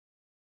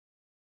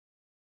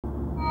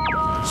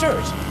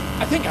Sirs,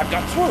 I think I've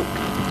got through.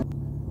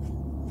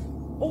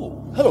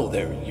 Oh, hello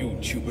there,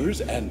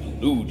 YouTubers and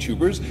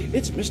LewTubers.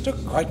 It's Mr.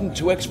 Kryten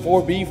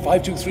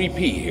 2X4B523P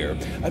here.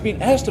 I've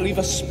been asked to leave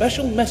a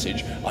special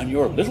message on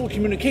your little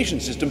communication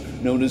system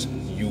known as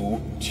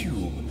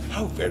YouTube.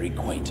 How very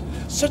quaint.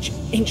 Such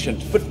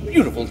ancient but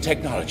beautiful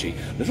technology.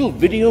 Little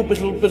video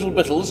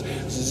bittles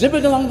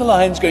zipping along the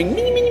lines going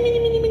mini,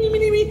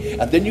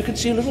 and then you can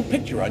see a little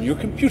picture on your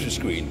computer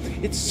screen.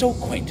 It's so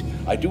quaint.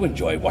 I do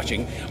enjoy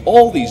watching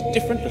all these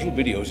different little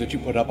videos that you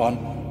put up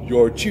on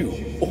your tube.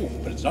 Oh,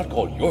 but it's not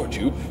called your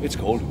tube, it's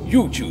called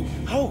YouTube.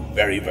 How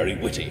very, very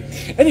witty.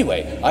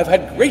 Anyway, I've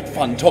had great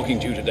fun talking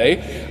to you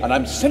today, and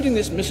I'm sending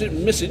this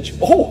message.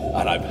 Oh,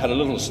 and I've had a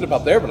little slip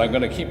up there, but I'm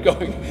going to keep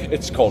going.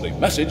 It's called a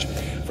message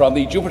from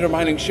the Jupiter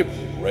mining ship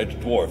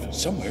Red Dwarf,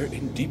 somewhere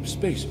in deep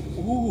space.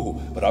 Ooh,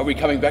 but are we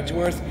coming back to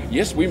Earth?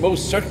 Yes, we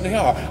most certainly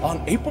are.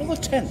 On April the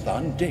 10th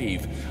on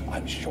Dave.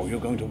 I'm sure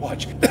you're going to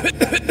watch.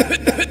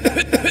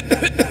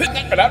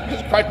 Out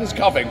because Kryten's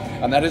coughing,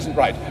 and that isn't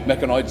right.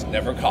 Mechanoids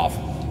never cough.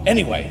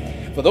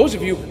 Anyway, for those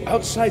of you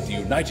outside the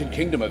United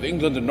Kingdom of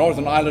England and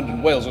Northern Ireland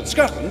and Wales and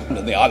Scotland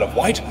and the Isle of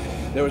Wight,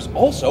 there is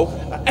also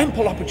an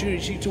ample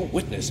opportunity to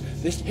witness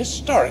this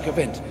historic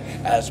event,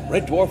 as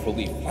Red Dwarf will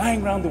be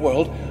flying around the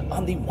world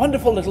on the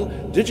wonderful little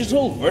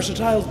digital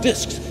versatile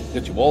discs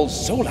that you all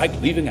so like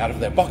leaving out of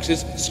their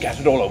boxes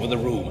scattered all over the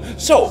room.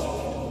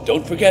 So,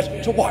 don't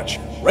forget to watch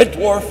Red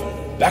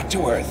Dwarf Back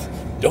to Earth.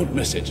 Don't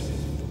miss it.